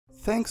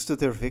Thanks to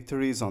their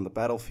victories on the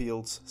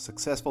battlefields,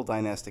 successful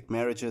dynastic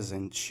marriages,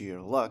 and sheer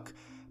luck,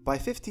 by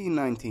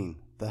 1519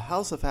 the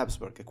House of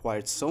Habsburg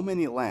acquired so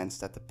many lands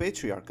that the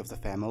patriarch of the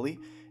family,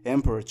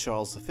 Emperor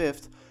Charles V,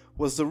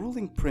 was the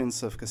ruling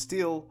prince of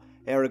Castile,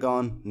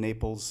 Aragon,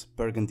 Naples,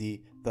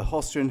 Burgundy, the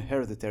Austrian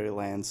hereditary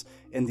lands,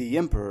 and the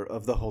emperor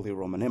of the Holy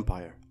Roman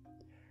Empire.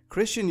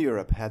 Christian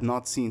Europe had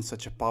not seen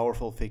such a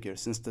powerful figure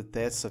since the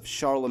deaths of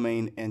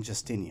Charlemagne and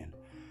Justinian,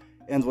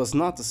 and was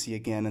not to see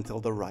again until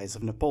the rise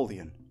of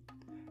Napoleon.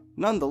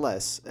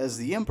 Nonetheless, as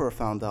the emperor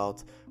found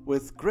out,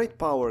 with great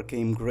power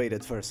came great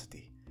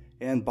adversity,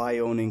 and by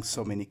owning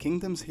so many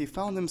kingdoms he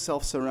found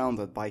himself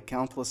surrounded by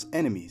countless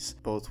enemies,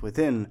 both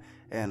within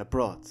and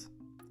abroad.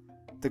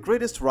 The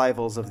greatest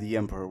rivals of the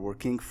emperor were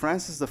King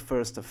Francis I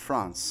of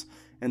France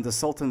and the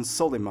Sultan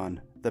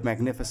Suleiman the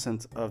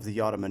Magnificent of the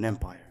Ottoman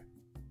Empire.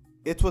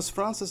 It was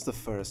Francis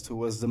I who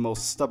was the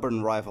most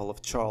stubborn rival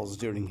of Charles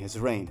during his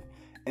reign,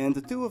 and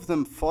the two of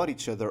them fought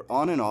each other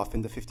on and off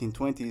in the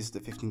 1520s, the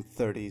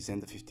 1530s,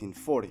 and the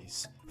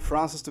 1540s.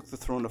 Francis took the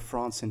throne of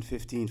France in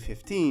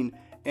 1515,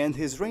 and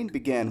his reign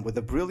began with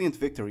a brilliant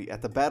victory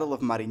at the Battle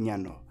of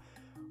Marignano,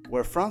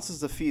 where Francis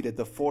defeated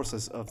the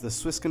forces of the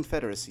Swiss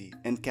Confederacy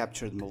and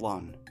captured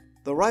Milan.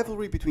 The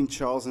rivalry between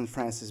Charles and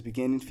Francis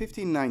began in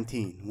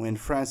 1519, when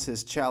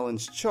Francis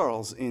challenged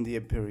Charles in the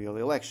imperial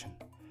election.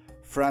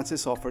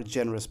 Francis offered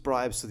generous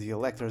bribes to the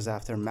electors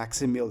after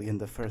Maximilian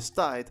I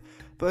died,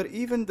 but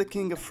even the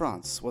King of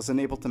France was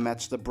unable to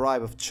match the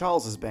bribe of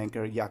Charles's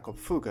banker Jacob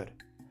Fugger.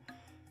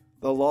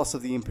 The loss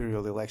of the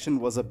imperial election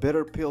was a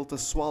bitter pill to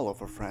swallow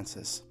for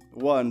Francis,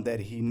 one that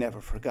he never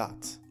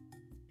forgot.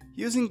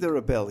 Using the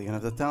rebellion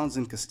of the towns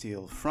in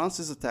Castile,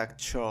 Francis attacked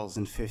Charles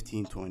in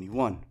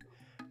 1521,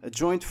 a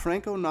joint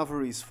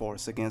Franco-Navarrese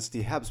force against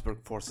the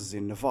Habsburg forces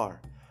in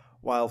Navarre,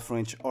 while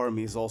French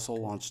armies also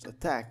launched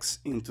attacks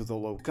into the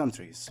Low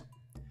Countries.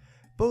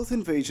 Both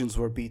invasions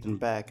were beaten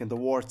back and the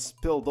war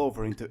spilled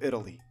over into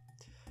Italy.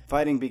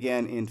 Fighting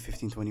began in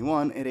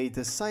 1521 and a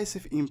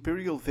decisive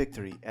imperial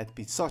victory at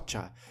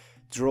Pizzocca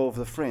drove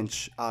the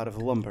French out of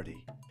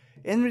Lombardy.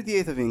 Henry VIII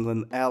of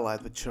England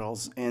allied with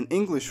Charles, and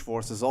English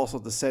forces also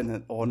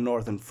descended on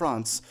northern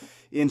France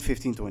in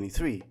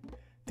 1523.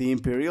 The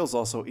Imperials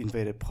also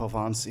invaded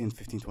Provence in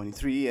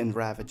 1523 and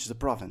ravaged the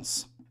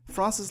province.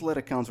 Francis led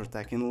a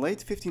counterattack in late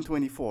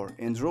 1524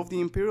 and drove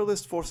the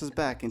Imperialist forces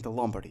back into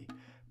Lombardy,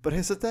 but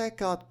his attack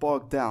got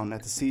bogged down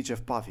at the siege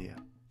of Pavia.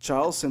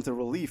 Charles sent a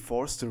relief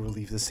force to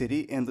relieve the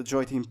city, and the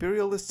joint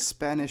Imperialist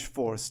Spanish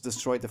force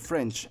destroyed the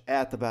French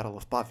at the Battle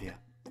of Pavia.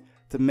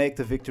 To make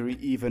the victory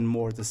even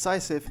more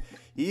decisive,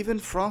 even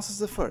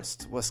Francis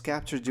I was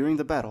captured during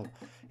the battle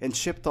and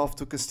shipped off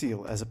to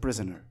Castile as a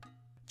prisoner.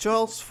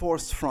 Charles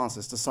forced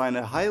Francis to sign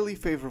a highly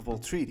favorable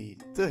treaty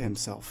to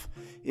himself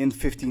in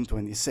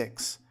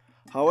 1526.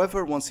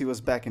 However, once he was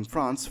back in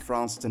France,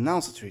 France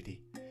denounced the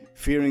treaty.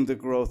 Fearing the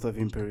growth of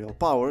imperial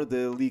power,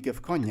 the League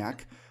of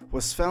Cognac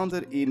was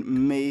founded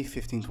in May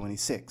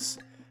 1526.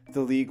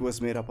 The League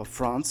was made up of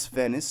France,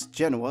 Venice,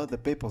 Genoa, the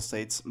Papal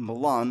States,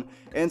 Milan,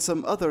 and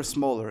some other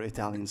smaller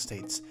Italian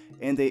states,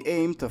 and they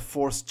aimed to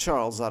force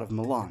Charles out of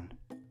Milan.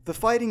 The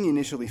fighting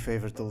initially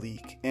favored the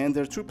League, and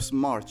their troops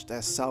marched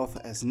as south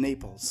as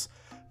Naples,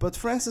 but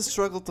Francis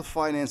struggled to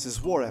finance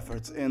his war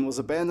efforts and was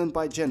abandoned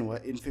by Genoa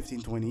in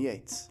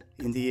 1528.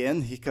 In the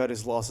end, he cut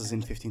his losses in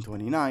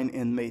 1529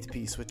 and made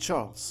peace with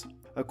Charles.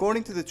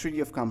 According to the Treaty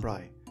of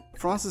Cambrai,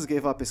 Francis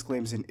gave up his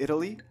claims in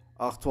Italy,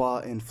 Artois,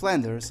 and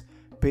Flanders,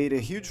 paid a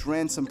huge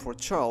ransom for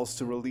Charles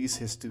to release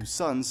his two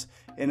sons,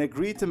 and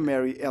agreed to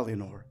marry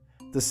Eleanor,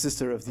 the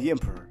sister of the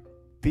emperor.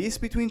 Peace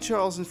between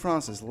Charles and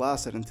Francis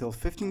lasted until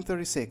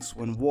 1536,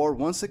 when war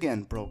once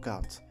again broke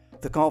out.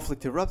 The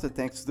conflict erupted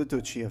thanks to the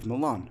Duchy of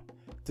Milan.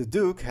 The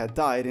Duke had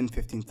died in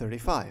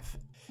 1535.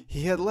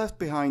 He had left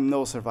behind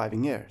no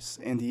surviving heirs,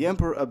 and the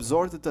emperor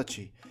absorbed the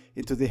duchy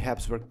into the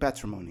Habsburg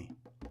patrimony.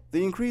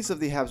 The increase of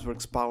the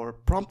Habsburgs' power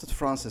prompted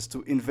Francis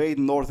to invade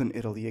northern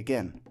Italy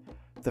again.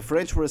 The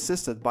French were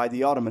assisted by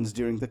the Ottomans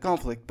during the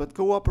conflict, but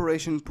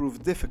cooperation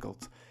proved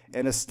difficult,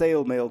 and a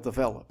stalemate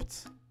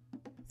developed.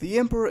 The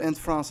emperor and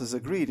Francis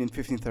agreed in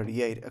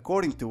 1538,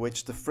 according to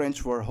which the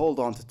French were hold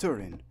on to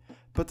Turin,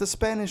 but the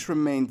Spanish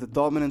remained the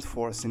dominant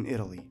force in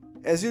Italy.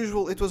 As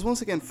usual, it was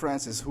once again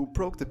Francis who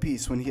broke the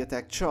peace when he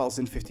attacked Charles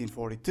in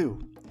 1542.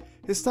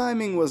 His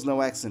timing was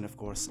no accident, of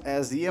course,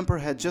 as the emperor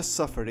had just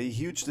suffered a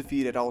huge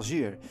defeat at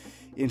Algiers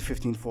in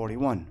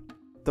 1541.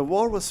 The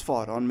war was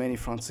fought on many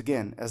fronts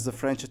again, as the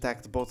French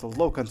attacked both the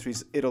Low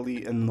Countries,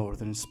 Italy, and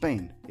northern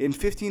Spain. In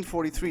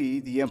 1543,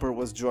 the emperor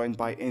was joined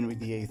by Henry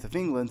VIII of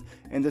England,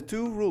 and the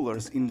two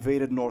rulers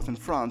invaded northern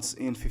France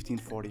in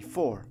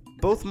 1544.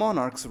 Both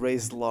monarchs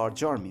raised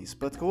large armies,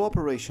 but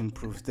cooperation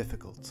proved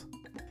difficult.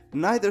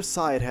 Neither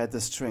side had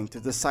the strength to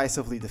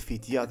decisively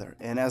defeat the other,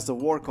 and as the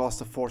war cost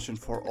a fortune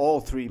for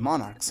all three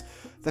monarchs,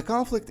 the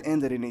conflict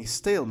ended in a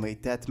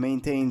stalemate that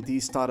maintained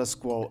the status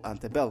quo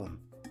ante bellum.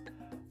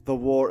 The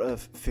War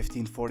of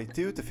 1542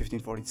 to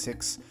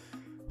 1546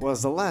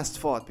 was the last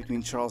fought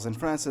between Charles and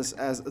Francis,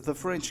 as the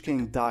French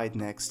king died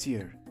next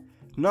year.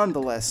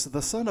 Nonetheless,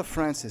 the son of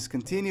Francis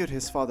continued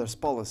his father's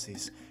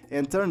policies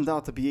and turned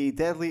out to be a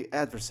deadly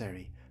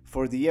adversary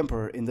for the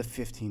emperor in the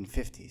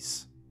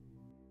 1550s.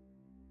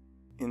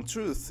 In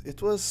truth,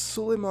 it was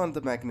Suleiman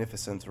the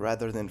Magnificent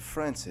rather than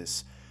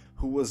Francis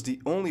who was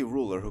the only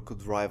ruler who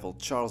could rival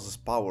Charles's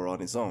power on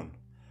his own.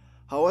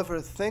 However,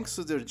 thanks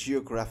to their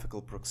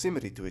geographical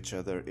proximity to each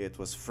other, it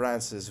was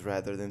Francis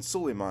rather than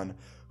Suleiman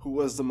who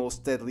was the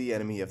most deadly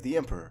enemy of the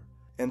emperor,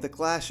 and the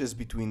clashes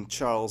between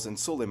Charles and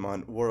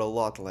Suleiman were a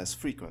lot less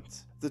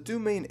frequent. The two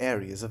main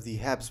areas of the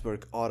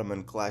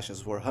Habsburg-Ottoman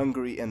clashes were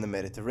Hungary and the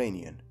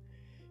Mediterranean.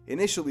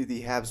 Initially,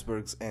 the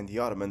Habsburgs and the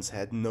Ottomans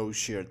had no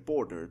shared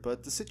border,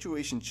 but the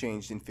situation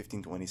changed in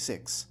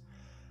 1526.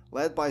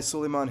 Led by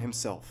Suleiman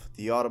himself,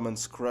 the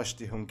Ottomans crushed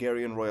the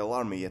Hungarian royal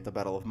army at the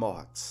Battle of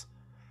Mohacs.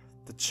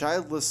 The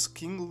childless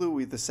King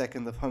Louis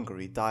II of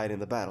Hungary died in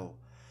the battle,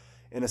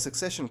 and a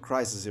succession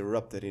crisis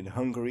erupted in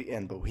Hungary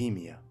and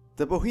Bohemia.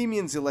 The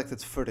Bohemians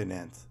elected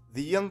Ferdinand,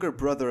 the younger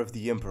brother of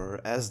the emperor,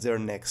 as their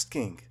next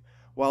king,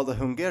 while the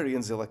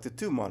Hungarians elected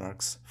two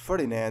monarchs,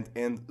 Ferdinand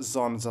and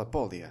John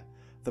Zapolia,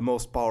 the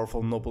most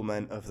powerful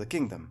nobleman of the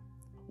kingdom.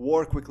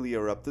 War quickly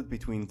erupted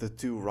between the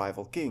two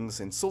rival kings,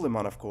 and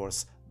Suleiman, of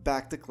course,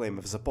 backed the claim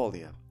of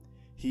Zapolia.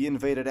 He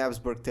invaded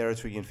Habsburg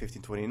territory in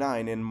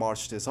 1529 and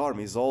marched his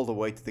armies all the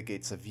way to the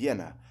gates of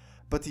Vienna,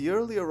 but the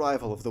early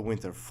arrival of the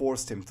winter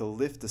forced him to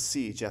lift the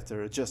siege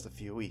after just a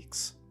few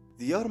weeks.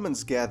 The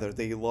Ottomans gathered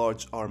a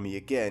large army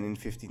again in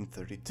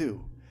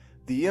 1532.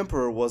 The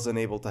emperor was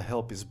unable to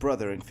help his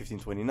brother in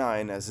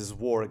 1529 as his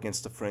war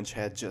against the French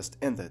had just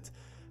ended,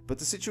 but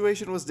the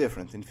situation was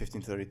different in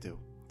 1532.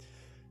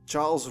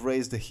 Charles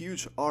raised a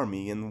huge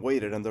army and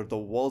waited under the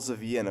walls of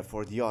Vienna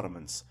for the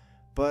Ottomans,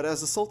 but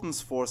as the Sultan's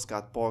force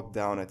got bogged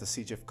down at the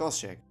siege of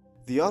Koschek,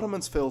 the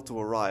Ottomans failed to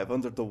arrive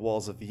under the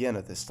walls of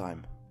Vienna this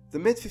time. The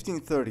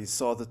mid-1530s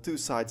saw the two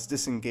sides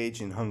disengage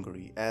in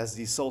Hungary as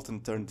the Sultan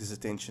turned his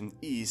attention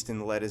east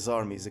and led his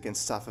armies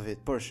against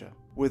Safavid Persia.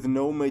 With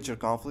no major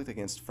conflict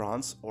against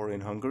France or in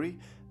Hungary,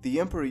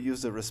 the emperor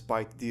used a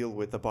respite to deal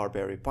with the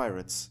Barbary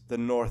pirates, the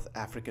North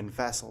African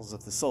vassals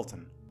of the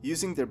Sultan.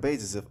 Using their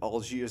bases of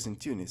Algiers and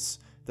Tunis,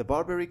 the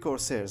Barbary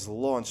corsairs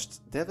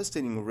launched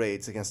devastating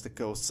raids against the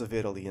coasts of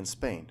Italy and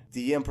Spain.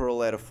 The emperor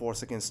led a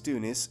force against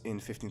Tunis in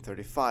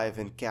 1535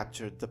 and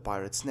captured the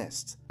pirates'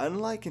 nest.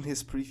 Unlike in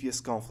his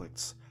previous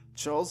conflicts,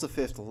 Charles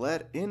V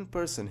led in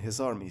person his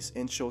armies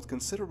and showed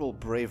considerable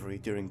bravery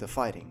during the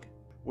fighting.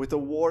 With a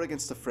war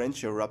against the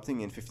French erupting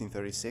in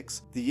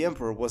 1536, the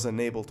emperor was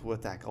unable to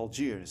attack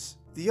Algiers.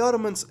 The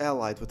Ottomans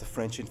allied with the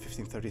French in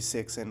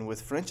 1536 and,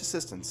 with French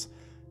assistance,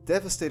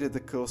 devastated the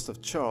coast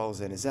of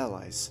Charles and his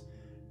allies.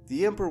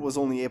 The emperor was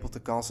only able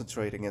to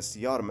concentrate against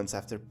the Ottomans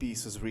after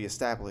peace was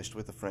re-established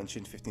with the French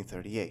in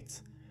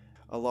 1538.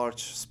 A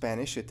large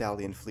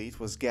Spanish-Italian fleet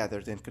was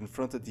gathered and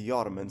confronted the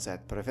Ottomans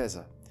at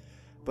Preveza,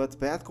 but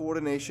bad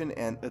coordination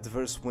and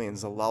adverse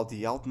winds allowed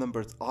the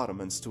outnumbered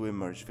Ottomans to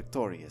emerge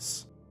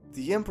victorious.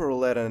 The emperor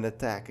led an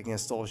attack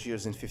against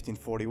Algiers in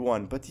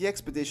 1541, but the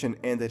expedition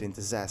ended in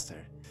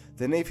disaster.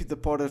 The navy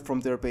departed from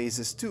their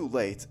bases too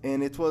late,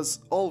 and it was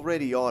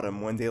already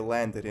autumn when they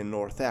landed in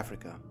North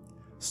Africa.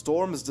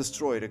 Storms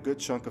destroyed a good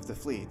chunk of the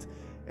fleet,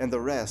 and the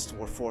rest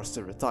were forced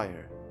to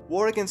retire.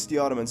 War against the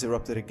Ottomans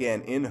erupted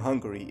again in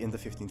Hungary in the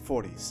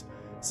 1540s.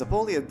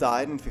 Zapolia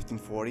died in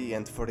 1540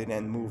 and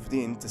Ferdinand moved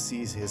in to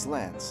seize his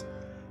lands.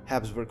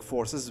 Habsburg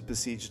forces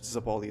besieged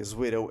Zapolia's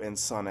widow and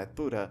son at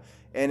Buda,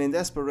 and in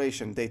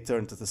desperation they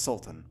turned to the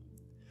Sultan.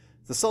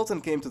 The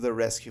Sultan came to their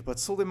rescue, but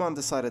Suleiman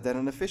decided that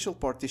an official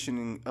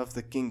partitioning of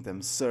the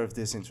kingdom served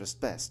his interest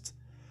best.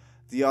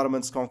 The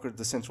Ottomans conquered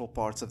the central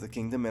parts of the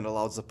kingdom and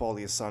allowed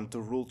Zapolia's son to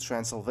rule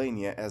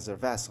Transylvania as their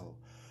vassal,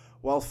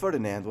 while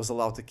Ferdinand was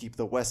allowed to keep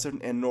the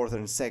western and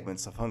northern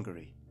segments of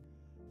Hungary.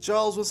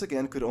 Charles once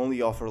again could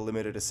only offer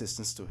limited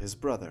assistance to his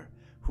brother,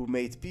 who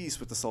made peace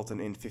with the Sultan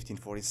in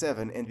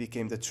 1547 and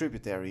became the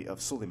tributary of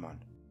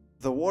Suleiman.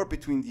 The war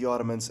between the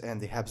Ottomans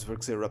and the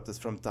Habsburgs erupted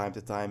from time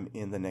to time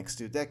in the next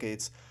 2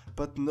 decades,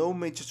 but no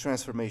major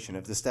transformation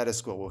of the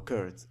status quo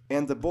occurred,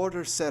 and the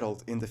border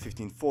settled in the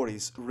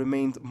 1540s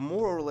remained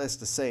more or less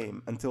the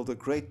same until the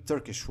Great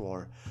Turkish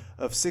War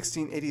of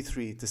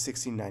 1683 to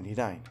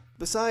 1699.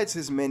 Besides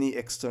his many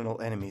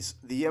external enemies,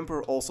 the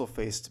emperor also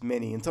faced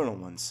many internal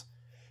ones.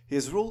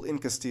 His rule in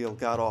Castile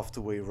got off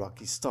to a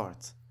rocky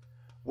start.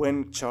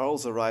 When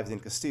Charles arrived in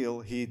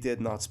Castile, he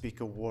did not speak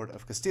a word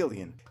of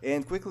Castilian,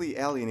 and quickly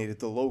alienated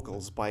the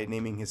locals by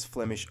naming his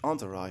Flemish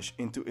entourage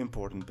into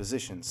important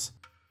positions.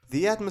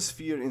 The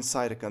atmosphere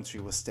inside the country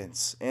was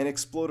tense, and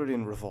exploded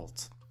in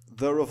revolt.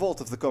 The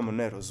revolt of the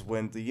Comuneros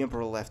when the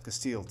emperor left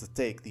Castile to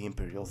take the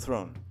imperial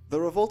throne.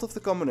 The revolt of the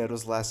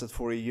Comuneros lasted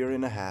for a year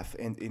and a half,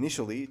 and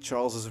initially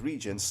Charles's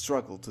regents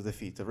struggled to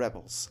defeat the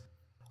rebels.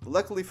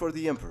 Luckily for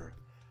the emperor,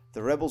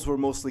 the rebels were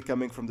mostly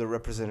coming from the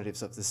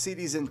representatives of the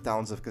cities and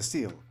towns of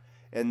Castile,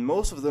 and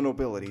most of the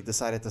nobility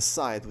decided to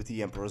side with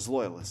the emperor's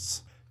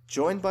loyalists.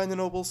 Joined by the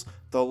nobles,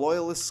 the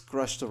loyalists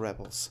crushed the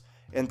rebels,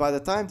 and by the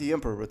time the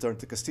emperor returned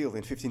to Castile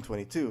in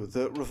 1522,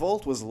 the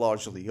revolt was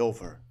largely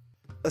over.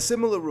 A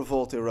similar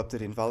revolt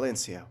erupted in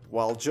Valencia,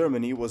 while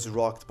Germany was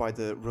rocked by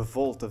the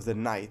Revolt of the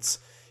Knights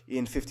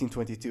in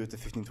 1522 to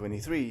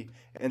 1523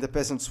 and the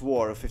Peasants'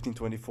 War of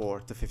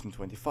 1524 to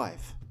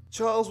 1525.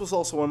 Charles was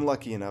also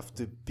unlucky enough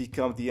to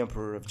become the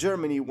Emperor of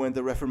Germany when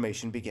the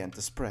Reformation began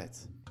to spread.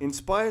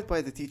 Inspired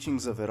by the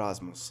teachings of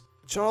Erasmus,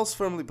 Charles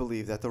firmly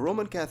believed that the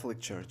Roman Catholic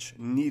Church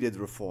needed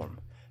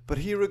reform, but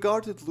he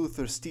regarded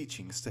Luther's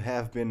teachings to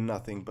have been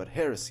nothing but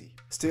heresy.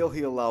 Still,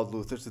 he allowed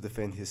Luther to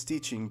defend his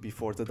teaching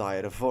before the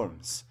Diet of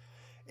Worms,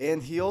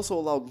 and he also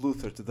allowed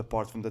Luther to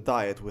depart from the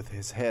Diet with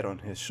his head on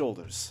his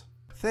shoulders.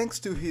 Thanks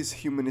to his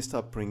humanist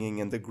upbringing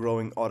and the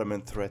growing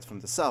Ottoman threat from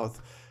the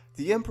south,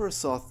 the emperor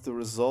sought to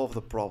resolve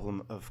the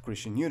problem of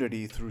Christian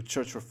unity through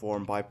church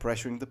reform by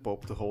pressuring the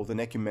Pope to hold an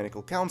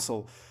ecumenical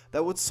council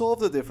that would solve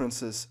the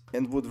differences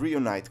and would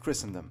reunite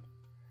Christendom.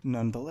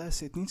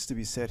 Nonetheless, it needs to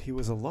be said he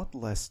was a lot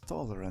less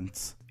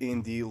tolerant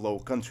in the Low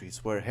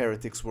Countries, where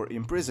heretics were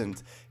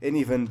imprisoned and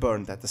even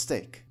burned at the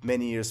stake.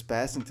 Many years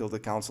passed until the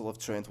Council of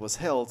Trent was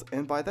held,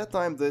 and by that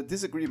time the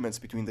disagreements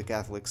between the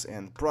Catholics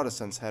and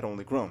Protestants had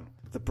only grown.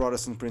 The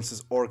Protestant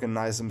princes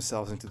organized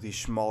themselves into the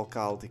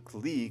Schmalkaldic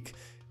League,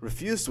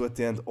 refused to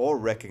attend or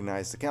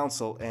recognize the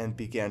council, and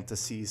began to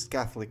seize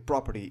Catholic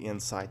property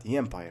inside the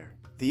empire.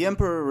 The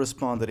emperor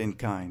responded in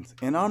kind.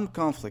 An armed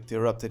conflict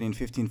erupted in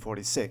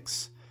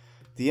 1546.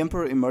 The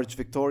emperor emerged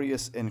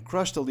victorious and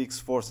crushed the League's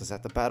forces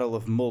at the Battle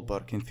of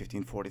Mulberg in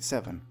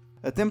 1547.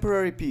 A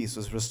temporary peace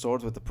was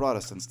restored with the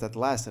Protestants that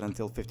lasted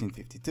until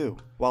 1552.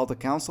 While the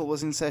council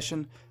was in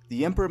session,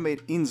 the emperor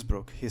made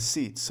Innsbruck his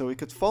seat so he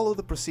could follow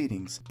the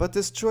proceedings, but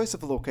this choice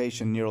of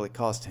location nearly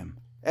cost him.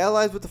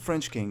 Allied with the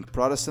French king,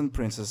 Protestant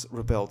princes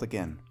rebelled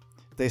again.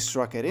 They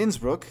struck at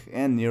Innsbruck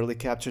and nearly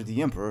captured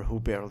the emperor, who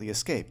barely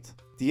escaped.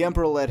 The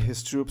emperor led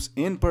his troops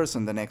in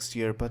person the next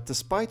year, but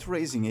despite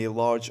raising a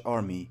large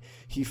army,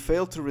 he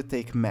failed to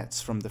retake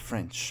Metz from the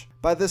French.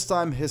 By this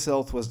time his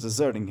health was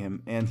deserting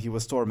him and he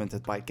was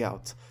tormented by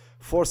gout,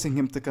 forcing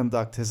him to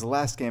conduct his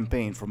last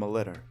campaign from a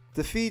litter.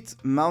 Defeat,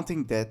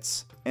 mounting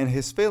debts, and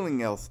his failing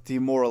health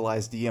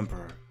demoralized the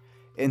emperor,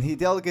 and he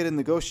delegated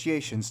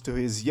negotiations to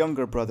his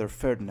younger brother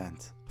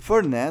Ferdinand.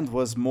 Ferdinand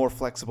was more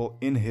flexible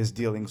in his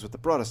dealings with the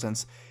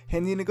Protestants,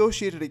 and he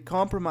negotiated a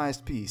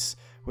compromised peace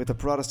with the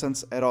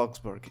Protestants at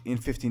Augsburg in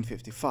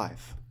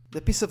 1555.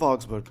 The Peace of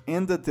Augsburg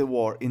ended the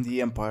war in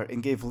the empire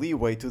and gave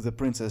leeway to the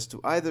princes to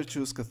either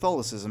choose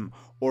Catholicism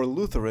or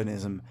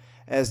Lutheranism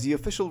as the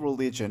official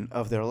religion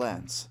of their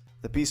lands.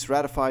 The peace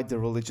ratified the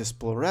religious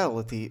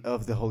plurality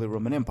of the Holy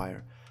Roman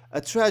Empire,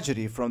 a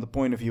tragedy from the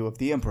point of view of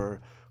the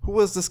emperor, who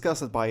was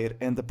disgusted by it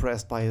and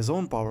depressed by his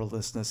own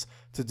powerlessness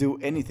to do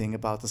anything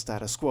about the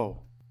status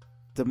quo.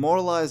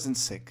 Demoralized and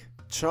sick,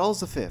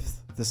 Charles V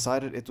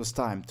decided it was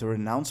time to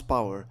renounce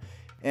power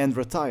and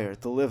retire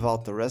to live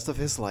out the rest of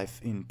his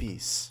life in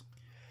peace.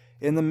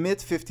 In the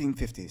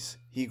mid-1550s,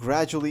 he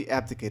gradually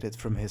abdicated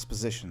from his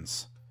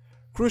positions.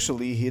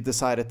 Crucially, he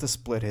decided to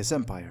split his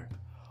empire.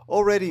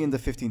 Already in the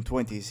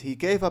 1520s, he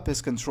gave up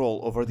his control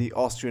over the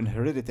Austrian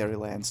hereditary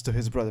lands to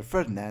his brother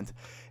Ferdinand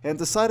and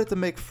decided to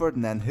make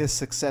Ferdinand his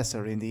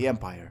successor in the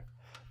empire.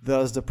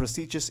 Thus, the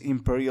prestigious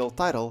imperial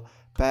title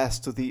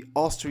passed to the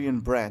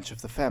Austrian branch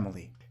of the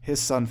family. His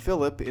son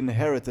Philip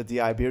inherited the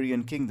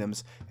Iberian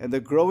kingdoms and the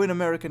growing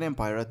American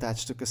empire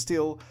attached to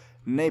Castile,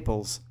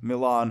 Naples,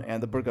 Milan,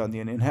 and the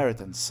Burgundian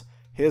inheritance,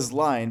 his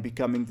line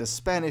becoming the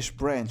Spanish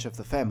branch of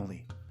the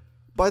family.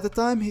 By the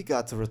time he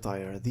got to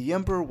retire, the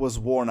emperor was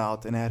worn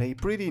out and had a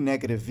pretty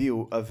negative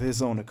view of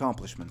his own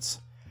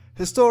accomplishments.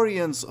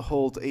 Historians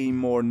hold a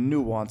more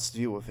nuanced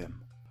view of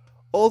him.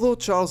 Although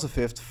Charles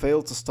V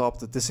failed to stop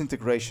the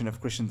disintegration of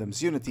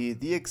Christendom's unity,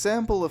 the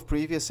example of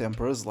previous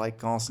emperors like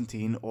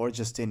Constantine or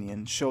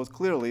Justinian showed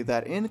clearly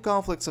that in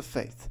conflicts of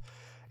faith,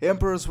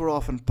 emperors were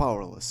often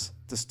powerless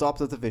to stop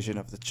the division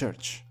of the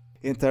church.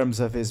 In terms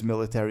of his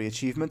military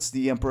achievements,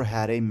 the emperor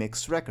had a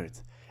mixed record,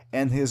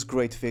 and his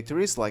great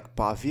victories like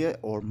Pavia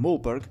or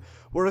Mulberg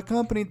were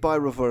accompanied by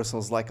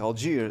reversals like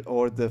Algiers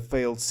or the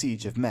failed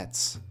siege of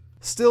Metz.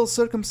 Still,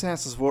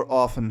 circumstances were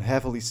often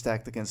heavily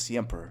stacked against the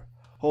emperor.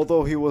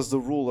 Although he was the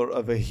ruler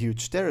of a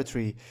huge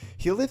territory,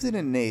 he lived in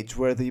an age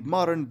where the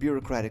modern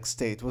bureaucratic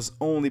state was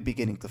only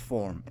beginning to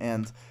form,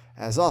 and,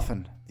 as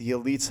often, the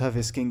elites of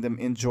his kingdom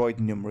enjoyed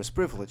numerous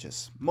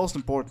privileges, most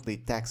importantly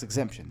tax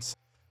exemptions.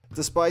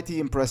 Despite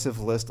the impressive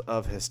list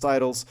of his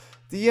titles,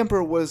 the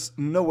emperor was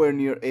nowhere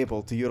near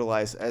able to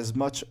utilize as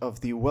much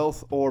of the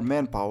wealth or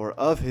manpower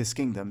of his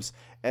kingdoms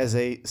as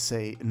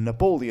say,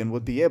 Napoleon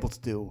would be able to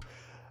do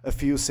a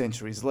few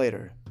centuries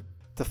later.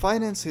 To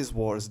finance his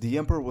wars, the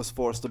emperor was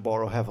forced to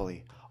borrow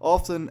heavily,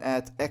 often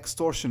at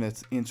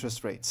extortionate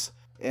interest rates,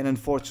 and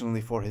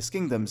unfortunately for his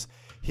kingdoms,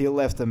 he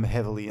left them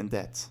heavily in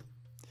debt.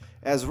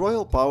 As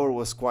royal power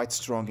was quite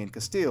strong in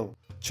Castile,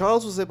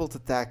 Charles was able to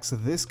tax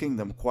this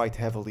kingdom quite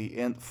heavily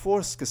and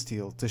forced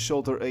Castile to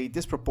shoulder a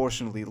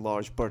disproportionately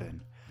large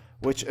burden,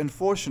 which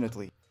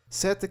unfortunately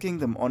set the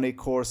kingdom on a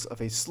course of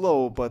a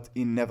slow but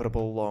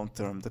inevitable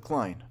long-term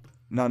decline.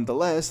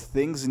 Nonetheless,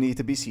 things need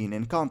to be seen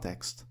in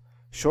context.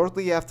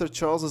 Shortly after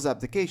Charles's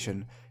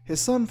abdication, His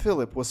son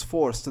Philip was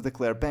forced to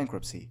declare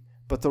bankruptcy,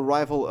 but the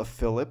rival of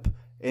Philip,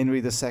 Henry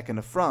II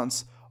of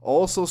France,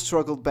 also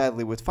struggled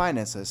badly with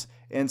finances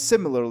and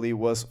similarly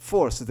was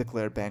forced to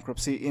declare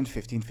bankruptcy in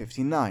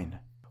 1559.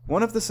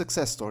 One of the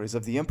success stories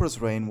of the emperor's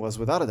reign was,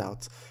 without a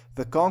doubt,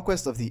 the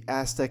conquest of the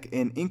Aztec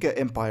and Inca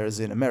empires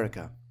in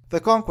America.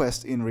 The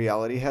conquest, in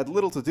reality, had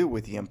little to do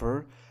with the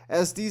emperor,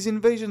 as these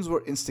invasions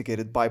were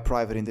instigated by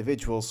private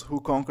individuals who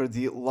conquered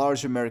the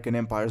large American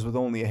empires with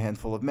only a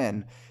handful of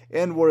men,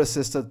 and were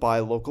assisted by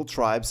local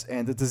tribes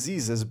and the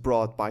diseases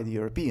brought by the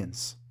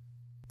Europeans.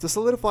 To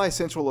solidify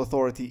central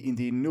authority in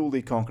the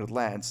newly conquered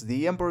lands,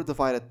 the emperor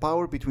divided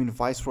power between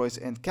viceroys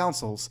and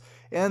councils,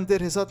 and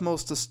did his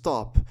utmost to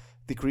stop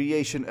the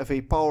creation of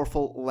a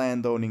powerful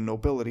landowning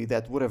nobility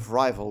that would have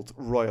rivaled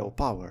royal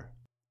power.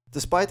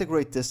 Despite the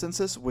great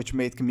distances, which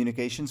made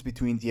communications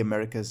between the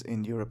Americas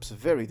and Europe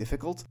very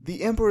difficult,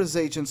 the emperor's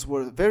agents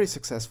were very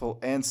successful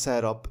and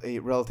set up a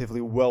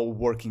relatively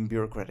well-working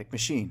bureaucratic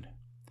machine.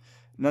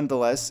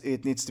 Nonetheless,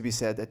 it needs to be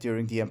said that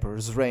during the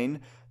emperor's reign,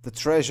 the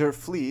treasure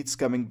fleets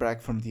coming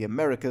back from the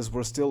Americas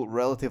were still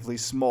relatively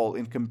small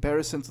in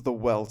comparison to the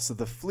wealth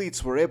the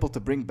fleets were able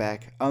to bring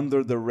back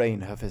under the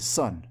reign of his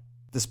son.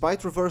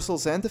 Despite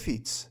reversals and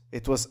defeats,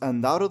 it was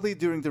undoubtedly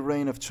during the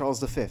reign of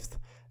Charles V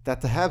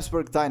that the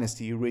Habsburg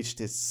dynasty reached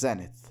its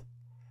zenith.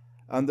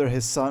 Under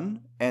his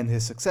son and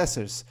his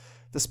successors,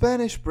 the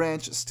Spanish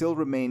branch still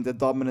remained the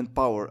dominant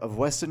power of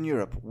Western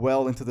Europe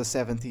well into the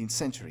 17th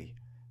century,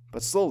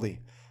 but slowly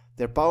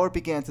their power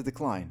began to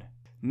decline,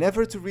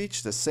 never to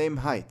reach the same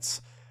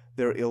heights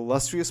their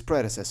illustrious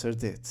predecessor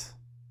did.